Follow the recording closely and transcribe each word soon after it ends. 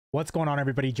What's going on,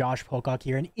 everybody? Josh Pocock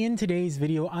here, and in today's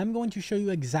video I'm going to show you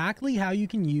exactly how you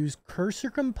can use Cursor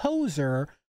Composer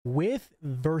with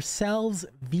Vercel's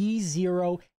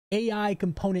V0 AI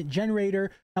component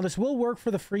generator. Now this will work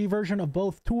for the free version of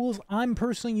both tools. I'm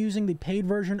personally using the paid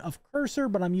version of Cursor,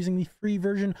 but I'm using the free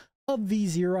version of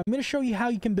V0. I'm going to show you how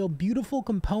you can build beautiful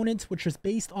components, which is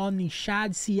based on the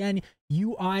ShadCN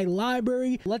UI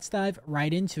library. Let's dive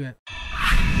right into it.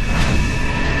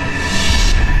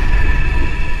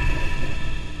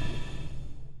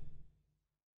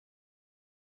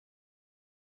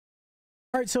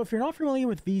 All right, so if you're not familiar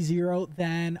with V0,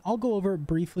 then I'll go over it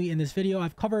briefly in this video.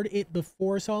 I've covered it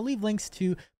before, so I'll leave links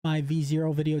to my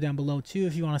V0 video down below too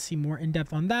if you want to see more in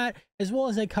depth on that, as well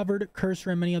as I covered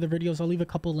Cursor and many other videos. I'll leave a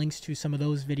couple links to some of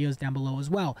those videos down below as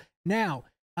well. Now,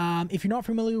 if you're not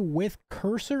familiar with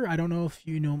Cursor, I don't know if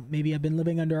you know, maybe I've been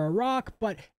living under a rock,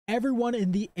 but everyone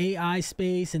in the AI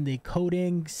space and the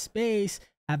coding space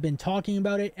have been talking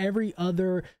about it. Every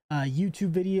other YouTube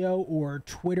video or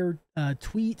Twitter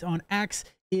tweet on X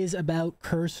is about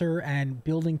Cursor and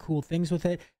building cool things with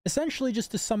it. Essentially,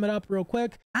 just to sum it up real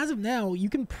quick, as of now, you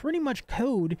can pretty much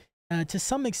code to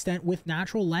some extent with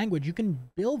natural language. You can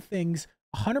build things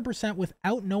 100%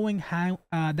 without knowing how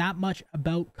that much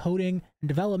about coding and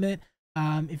development.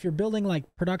 If you're building like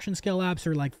production scale apps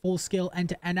or like full scale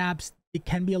end-to-end apps, it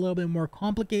can be a little bit more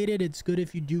complicated. It's good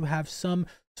if you do have some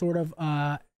sort of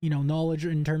knowledge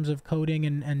in terms of coding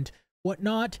and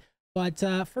whatnot. But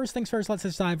first things first, let's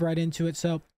just dive right into it.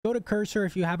 So go to Cursor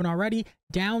if you haven't already,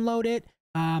 download it,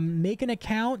 make an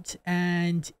account,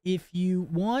 and if you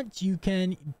want, you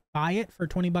can buy it for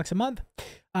 20 bucks a month.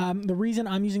 The reason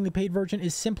I'm using the paid version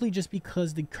is simply just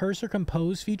because the Cursor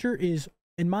Compose feature is,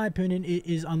 in my opinion, it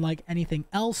is unlike anything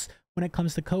else when it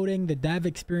comes to coding. The dev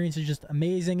experience is just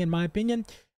amazing in my opinion,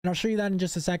 and I'll show you that in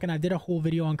just a second. I did a whole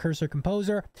video on Cursor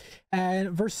Composer. And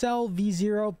Vercel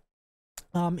V0,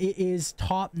 it is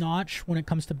top notch when it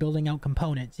comes to building out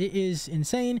components. It is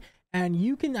insane, and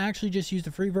you can actually just use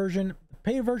the free version. The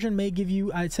paid version may give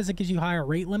you, it says it gives you higher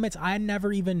rate limits. I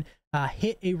never even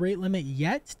hit a rate limit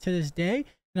yet to this day,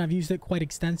 and I've used it quite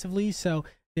extensively, so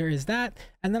there is that.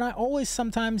 And then I always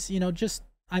sometimes, we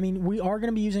are going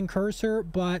to be using Cursor,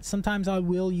 but sometimes I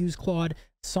will use Claude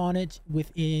Sonnet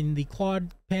within the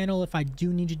Claude panel if I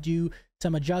do need to do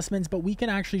some adjustments, but we can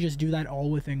actually just do that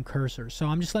all within Cursor. So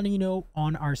I'm just letting you know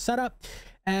on our setup.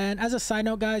 And as a side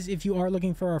note, guys, if you are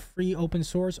looking for a free open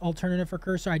source alternative for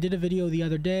Cursor, I did a video the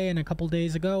other day and a couple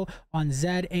days ago on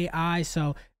Zed AI,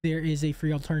 so there is a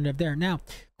free alternative there. Now,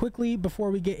 quickly, before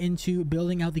we get into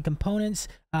building out the components,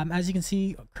 as you can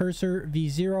see, Cursor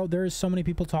V0, there's so many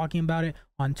people talking about it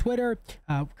on Twitter,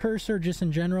 Cursor just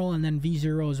in general, and then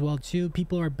V0 as well too.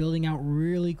 People are building out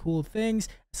really cool things.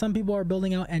 Some people are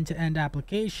building out end-to-end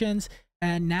applications,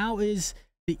 and now is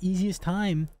the easiest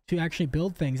time to actually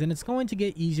build things, and it's going to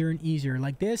get easier and easier.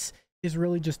 Like, this is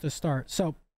really just a start.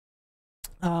 So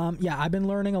yeah, I've been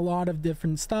learning a lot of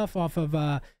different stuff off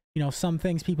of some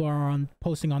things people are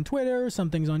posting on Twitter, some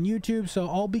things on YouTube, so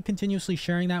I'll be continuously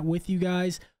sharing that with you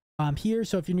guys here.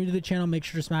 So if you're new to the channel, make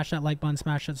sure to smash that like button,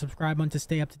 smash that subscribe button to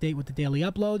stay up to date with the daily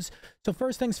uploads. So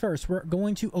first things first, we're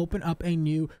going to open up a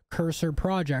new Cursor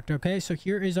project. Okay, so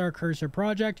here is our Cursor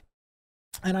project,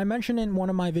 and I mentioned in one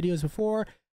of my videos before,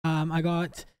 I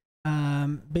got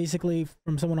basically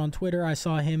from someone on Twitter. I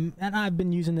saw him, and I've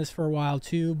been using this for a while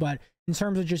too, but in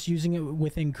terms of just using it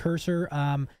within Cursor,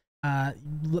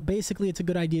 basically it's a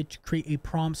good idea to create a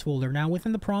prompts folder. Now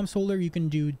within the prompts folder, you can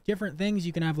do different things.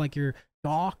 You can have like your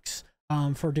docs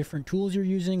for different tools you're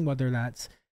using, whether that's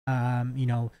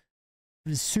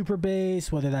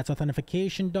Superbase, whether that's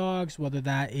authentication docs, whether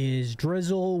that is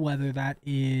Drizzle, whether that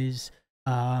is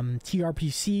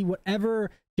TRPC,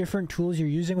 whatever different tools you're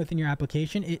using within your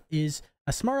application, it is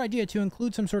a smart idea to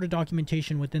include some sort of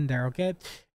documentation within there. Okay,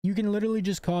 you can literally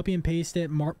just copy and paste it,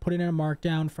 put it in a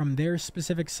markdown from their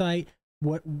specific site,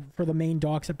 for the main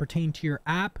docs that pertain to your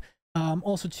app.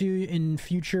 Also too, in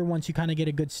future, once you kind of get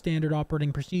a good standard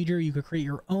operating procedure, you could create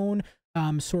your own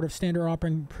sort of standard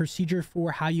operating procedure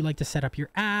for how you like to set up your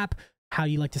app, how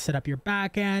you like to set up your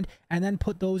backend, and then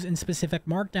put those in specific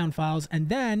markdown files. And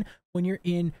then when you're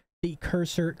in the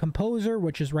Cursor Composer,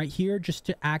 which is right here, just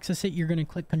to access it, you're going to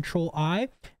click Control-I.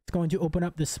 It's going to open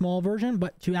up the small version,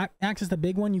 but to access the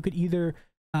big one, you could either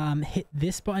hit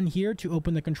this button here to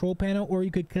open the control panel, or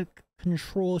you could click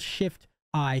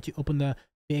Control-Shift-I to open the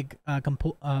big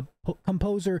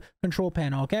Composer control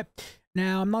panel. Okay,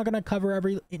 now I'm not going to cover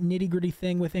every nitty-gritty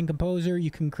thing within Composer.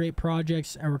 You can create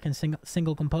projects or can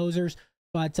single composers,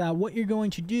 but what you're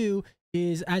going to do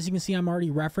is, as you can see, I'm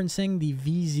already referencing the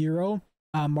V0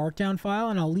 markdown file,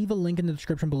 and I'll leave a link in the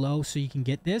description below so you can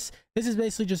get this. This is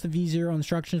basically just a V0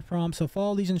 instructions prompt. So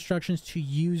follow these instructions to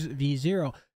use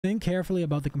V0. Think carefully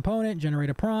about the component, generate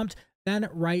a prompt, then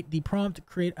write the prompt,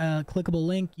 create a clickable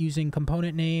link using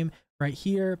component name right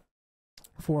here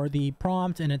for the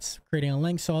prompt, and it's creating a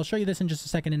link. So I'll show you this in just a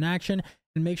second in action,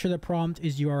 and make sure the prompt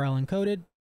is URL encoded.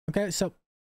 Okay, so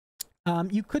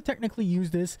you could technically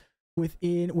use this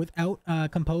without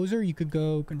Composer. You could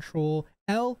go Control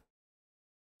L,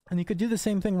 and you could do the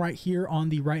same thing right here on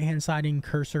the right hand side in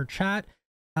cursor chat.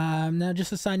 Now,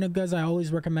 just a side note, guys, I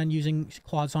always recommend using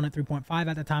Claude Sonnet 3.5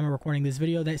 at the time of recording this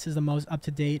video. This is the most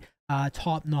up-to-date,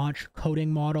 top-notch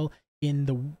coding model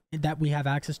that we have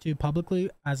access to publicly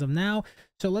as of now.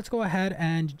 So let's go ahead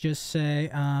and just say,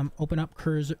 open up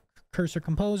cursor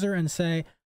Composer and say,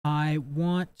 I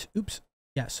want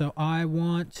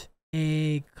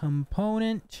a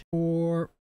component for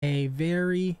a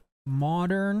very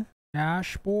modern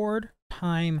dashboard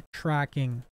time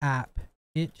tracking app.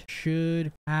 It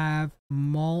should have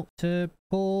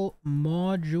multiple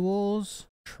modules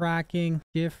tracking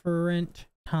different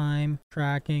time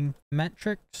tracking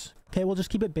metrics. Okay, we'll just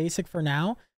keep it basic for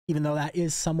now, even though that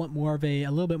is somewhat more of a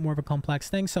little bit more of a complex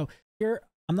thing. So here,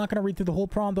 I'm not going to read through the whole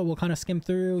prompt, but we'll kind of skim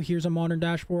through. Here's a modern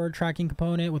dashboard tracking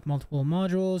component with multiple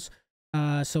modules.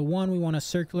 So one, we want a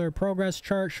circular progress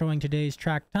chart showing today's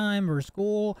track time versus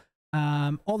goal,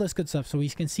 all this good stuff. So we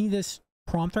can see this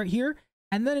prompt right here,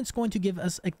 and then it's going to give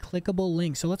us a clickable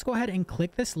link. So let's go ahead and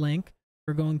click this link.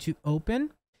 We're going to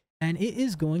open, and it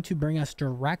is going to bring us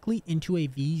directly into a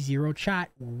V0 chat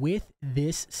with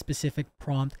this specific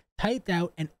prompt typed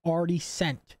out and already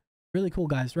sent. Really cool,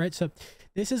 guys, right? So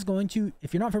this is going to,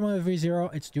 if you're not familiar with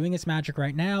V0, it's doing its magic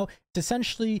right now. It's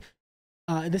essentially,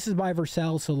 this is by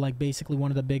Vercel, so like basically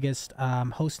one of the biggest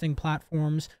hosting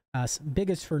platforms,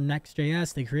 biggest for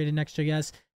Next.js. They created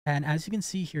Next.js. And as you can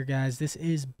see here, guys, this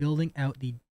is building out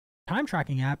the time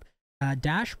tracking app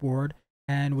dashboard.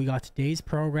 And we got today's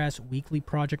progress, weekly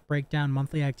project breakdown,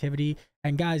 monthly activity.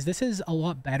 And guys, this is a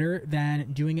lot better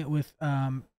than doing it with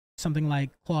something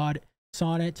like Claude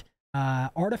Sonnet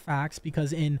artifacts,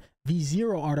 because in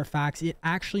V0 artifacts, it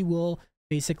actually will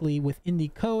basically within the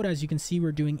code, as you can see,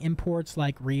 we're doing imports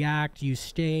like React, use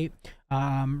state,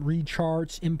 read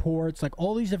charts, imports, like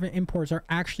all these different imports are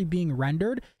actually being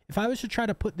rendered. If I was to try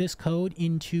to put this code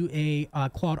into a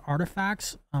Claude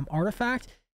artifacts artifact,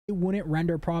 it wouldn't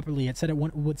render properly. It said it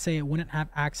would say it wouldn't have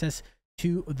access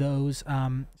to those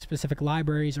specific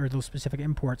libraries or those specific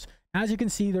imports. As you can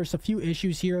see, there's a few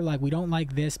issues here, like we don't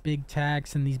like this big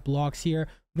text and these blocks here.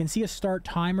 We can see a start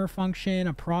timer function,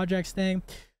 a projects thing.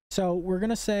 So we're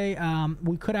going to say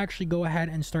we could actually go ahead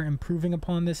and start improving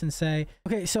upon this and say,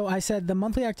 okay, so I said the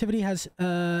monthly activity has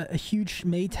a huge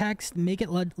may text, make it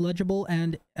legible,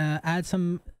 and add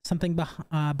something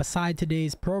beside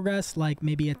today's progress, like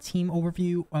maybe a team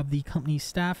overview of the company's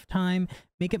staff time,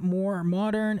 make it more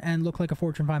modern and look like a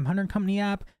Fortune 500 company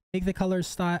app, make the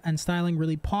colors and styling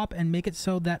really pop, and make it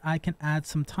so that I can add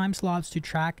some time slots to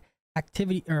track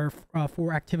activity or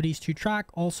for activities to track.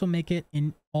 Also make it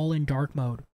all in dark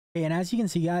mode. And as you can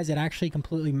see, guys, it actually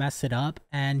completely messed it up.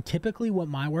 And typically what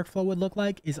my workflow would look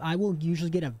like is I will usually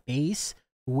get a base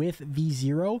with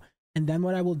V0. And then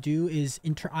what I will do is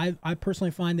I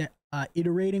personally find that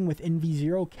iterating within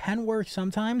V0 can work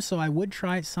sometimes. So I would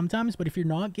try it sometimes. But if you're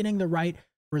not getting the right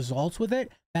results with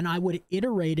it, then I would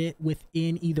iterate it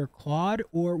within either Claude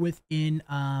or within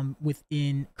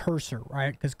Cursor,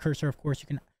 right? Because Cursor, of course, you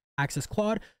can access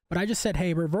Claude. But I just said,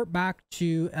 hey, revert back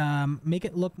to make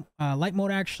it look light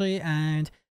mode actually, and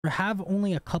have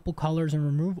only a couple colors and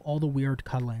remove all the weird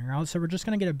coloring. Right? So we're just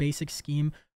going to get a basic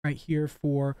scheme right here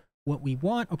for what we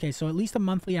want. Okay, so at least the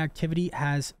monthly activity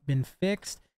has been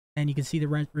fixed, and you can see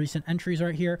the recent entries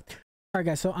right here. All right,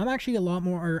 guys, so I'm actually a lot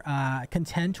more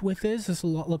content with this. This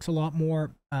looks a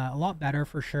lot better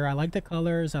for sure. I like the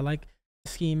colors, I like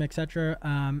the scheme, etc.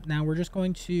 Now we're just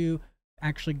going to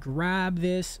actually grab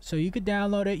this, so you could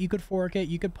download it, you could fork it,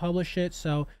 you could publish it.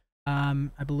 So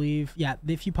I believe, yeah,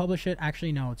 if you publish it,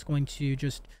 actually no, it's going to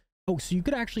just, oh, so you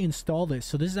could actually install this.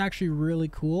 So this is actually really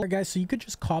cool. All right, guys, so you could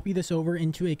just copy this over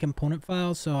into a component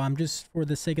file. So I'm just, for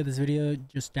the sake of this video,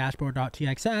 just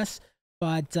dashboard.txs.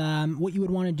 But what you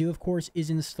would want to do, of course, is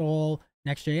install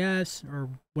Next.js or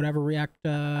whatever React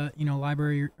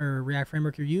library or React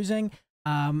framework you're using.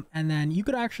 And then you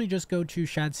could actually just go to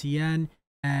shadcn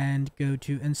and go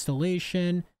to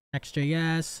installation,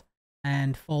 Next.js,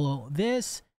 and follow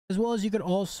this, as well as you could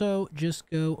also just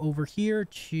go over here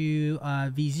to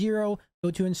V0,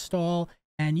 go to install,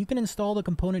 and you can install the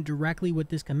component directly with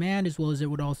this command, as well as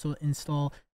it would also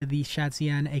install the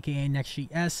shadcn, aka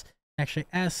Next.js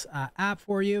Next.js app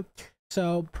for you.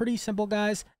 So pretty simple,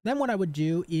 guys. Then what I would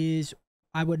do is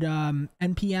I would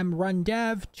npm run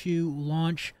dev to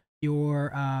launch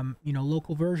your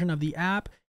local version of the app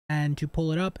and to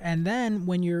pull it up. And then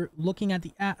when you're looking at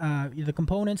the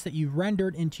components that you've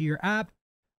rendered into your app,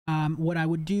 what I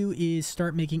would do is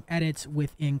start making edits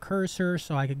within Cursor.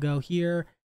 So I could go here.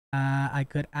 I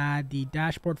could add the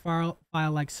dashboard file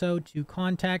like so to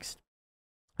context.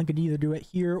 I could either do it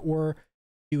here or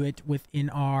do it within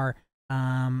our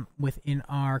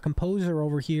composer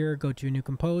over here. Go to a new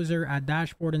composer, add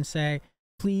dashboard, and say,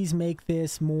 please make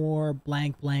this more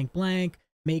blank, blank, blank.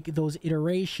 Make those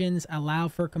iterations, allow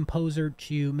for composer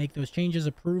to make those changes,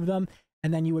 approve them,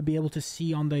 and then you would be able to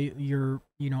see on your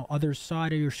other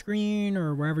side of your screen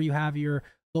or wherever you have your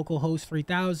localhost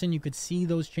 3000, you could see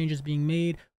those changes being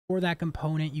made for that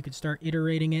component. You could start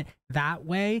iterating it that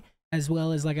way, as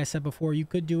well as, like I said before, you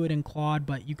could do it in Claude,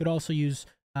 but you could also use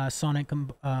Sonnet,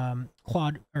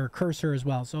 Claude, or Cursor as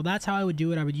well. So that's how I would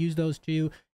do it. I would use those two.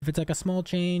 If it's like a small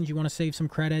change, you want to save some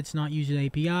credits, not use the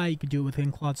API, you could do it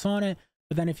within Claude Sonnet.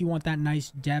 But then if you want that nice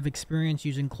dev experience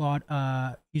using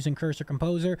using Cursor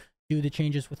Composer, do the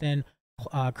changes within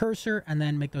Cursor and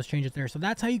then make those changes there. So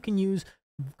that's how you can use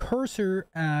Cursor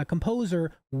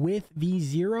Composer with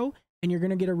V0, and you're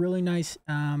going to get a really nice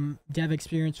dev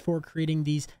experience for creating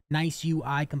these nice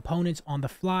UI components on the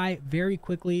fly very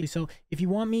quickly. So if you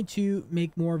want me to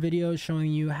make more videos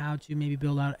showing you how to maybe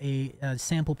build out a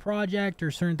sample project or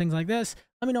certain things like this,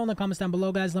 let me know in the comments down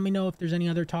below, guys. Let me know if there's any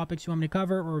other topics you want me to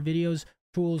cover or videos,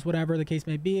 tools, whatever the case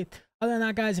may be. Other than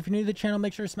that, guys, if you're new to the channel,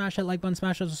 make sure to smash that like button,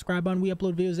 smash that subscribe button. We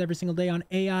upload videos every single day on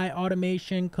AI,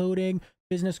 automation, coding,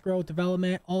 business growth,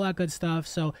 development, all that good stuff.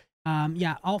 So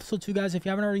yeah, also too, guys, if you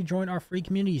haven't already joined our free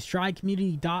community,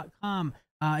 stridecommunity.com.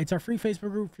 It's our free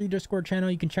Facebook group, free Discord channel.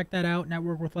 You can check that out,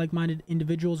 network with like-minded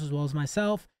individuals as well as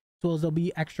myself, as well as there'll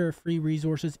be extra free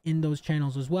resources in those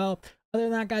channels as well. Other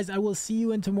than that, guys, I will see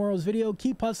you in tomorrow's video.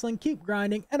 Keep hustling, keep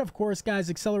grinding, and of course, guys,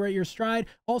 accelerate your stride.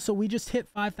 Also, we just hit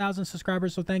 5,000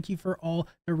 subscribers, so thank you for all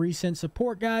the recent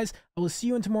support, guys. I will see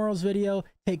you in tomorrow's video.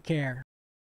 Take care.